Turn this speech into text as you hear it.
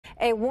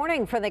A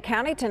warning for the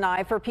county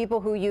tonight for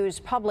people who use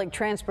public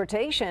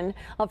transportation.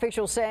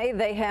 Officials say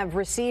they have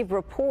received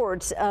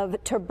reports of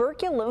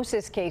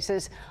tuberculosis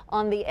cases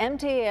on the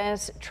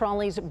MTS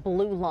trolley's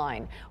blue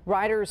line.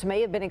 Riders may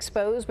have been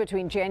exposed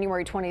between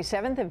January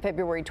 27th and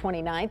February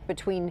 29th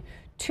between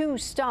two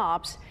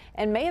stops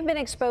and may have been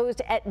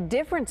exposed at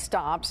different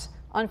stops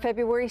on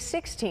February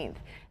 16th.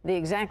 The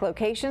exact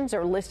locations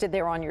are listed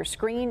there on your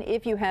screen.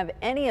 If you have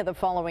any of the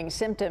following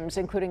symptoms,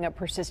 including a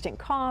persistent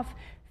cough,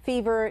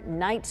 fever,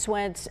 night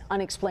sweats,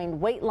 unexplained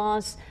weight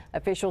loss,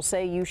 officials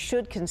say you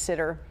should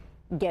consider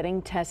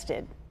getting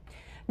tested.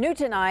 New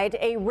tonight,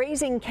 a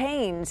Raising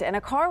Cane's and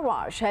a car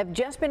wash have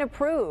just been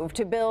approved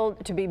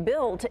to be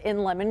built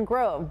in Lemon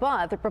Grove,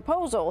 but the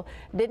proposal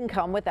didn't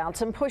come without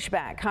some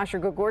pushback. Kasia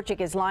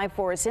Gregorczyk is live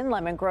for us in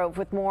Lemon Grove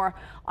with more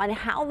on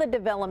how the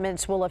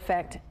developments will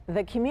affect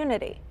the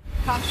community.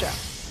 Kasia.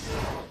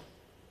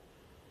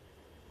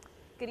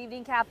 Good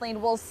evening,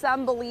 Kathleen. Well,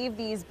 some believe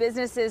these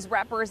businesses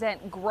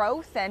represent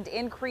growth and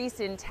increase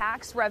in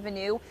tax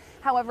revenue.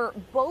 However,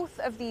 both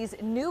of these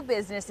new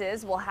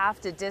businesses will have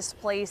to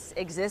displace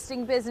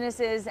existing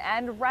businesses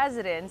and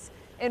residents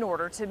in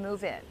order to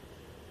move in.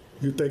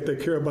 You think they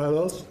care about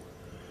us?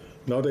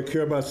 No, they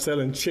care about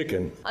selling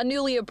chicken. A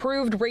newly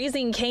approved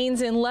Raising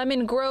Cane's in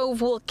Lemon Grove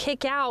will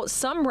kick out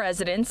some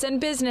residents and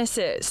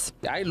businesses.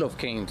 I love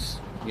Cane's,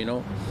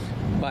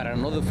 but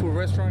another food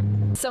restaurant.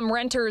 Some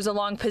renters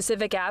along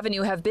Pacific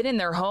Avenue have been in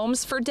their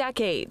homes for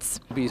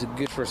decades. It'll be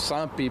good for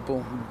some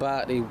people,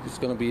 but it's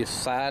going to be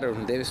sad or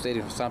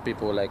devastating for some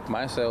people like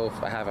myself.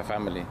 I have a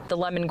family. The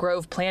Lemon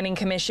Grove Planning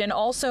Commission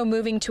also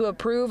moving to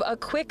approve a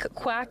quick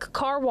quack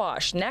car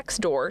wash next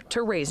door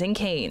to Raising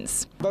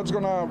Cane's. That's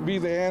going to be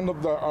the end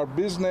of our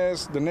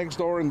business, the next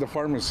door in the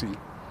pharmacy.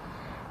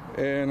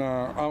 And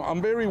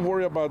I'm very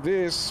worried about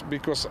this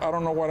because I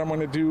don't know what I'm going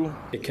to do.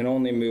 It can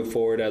only move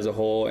forward as a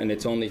whole, and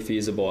it's only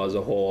feasible as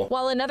a whole.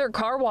 While another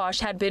car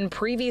wash had been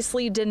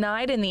previously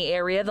denied in the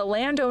area, the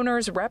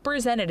landowner's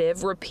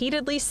representative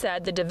repeatedly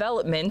said the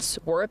developments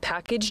were a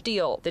package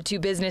deal. The two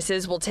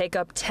businesses will take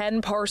up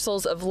 10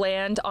 parcels of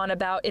land on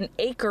about an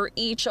acre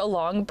each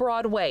along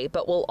Broadway,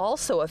 but will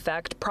also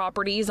affect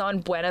properties on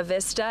Buena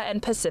Vista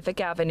and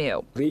Pacific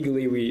Avenue.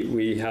 Legally,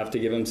 we have to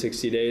give them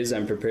 60 days.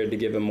 I'm prepared to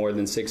give them more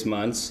than 6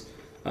 months.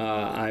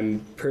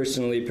 I'm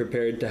personally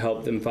prepared to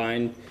help them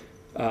find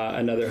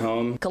another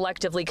home.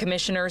 Collectively,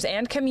 commissioners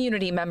and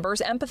community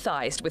members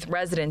empathized with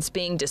residents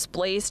being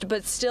displaced,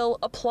 but still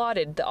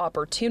applauded the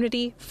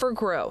opportunity for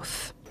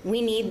growth.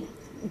 We need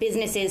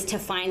businesses to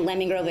find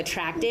Lemon Grove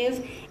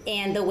attractive,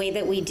 and the way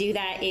that we do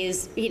that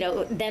is,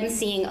 them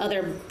seeing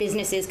other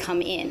businesses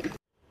come in.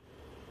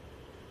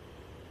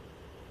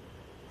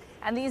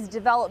 And these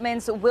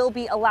developments will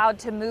be allowed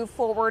to move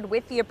forward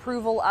with the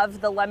approval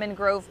of the Lemon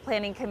Grove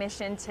Planning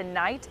Commission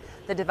tonight.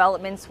 The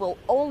developments will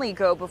only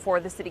go before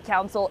the City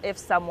Council if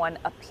someone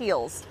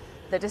appeals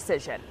the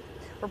decision.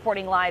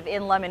 Reporting live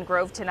in Lemon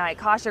Grove tonight,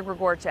 Kasia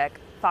Gregorczyk,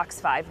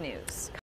 Fox 5 News.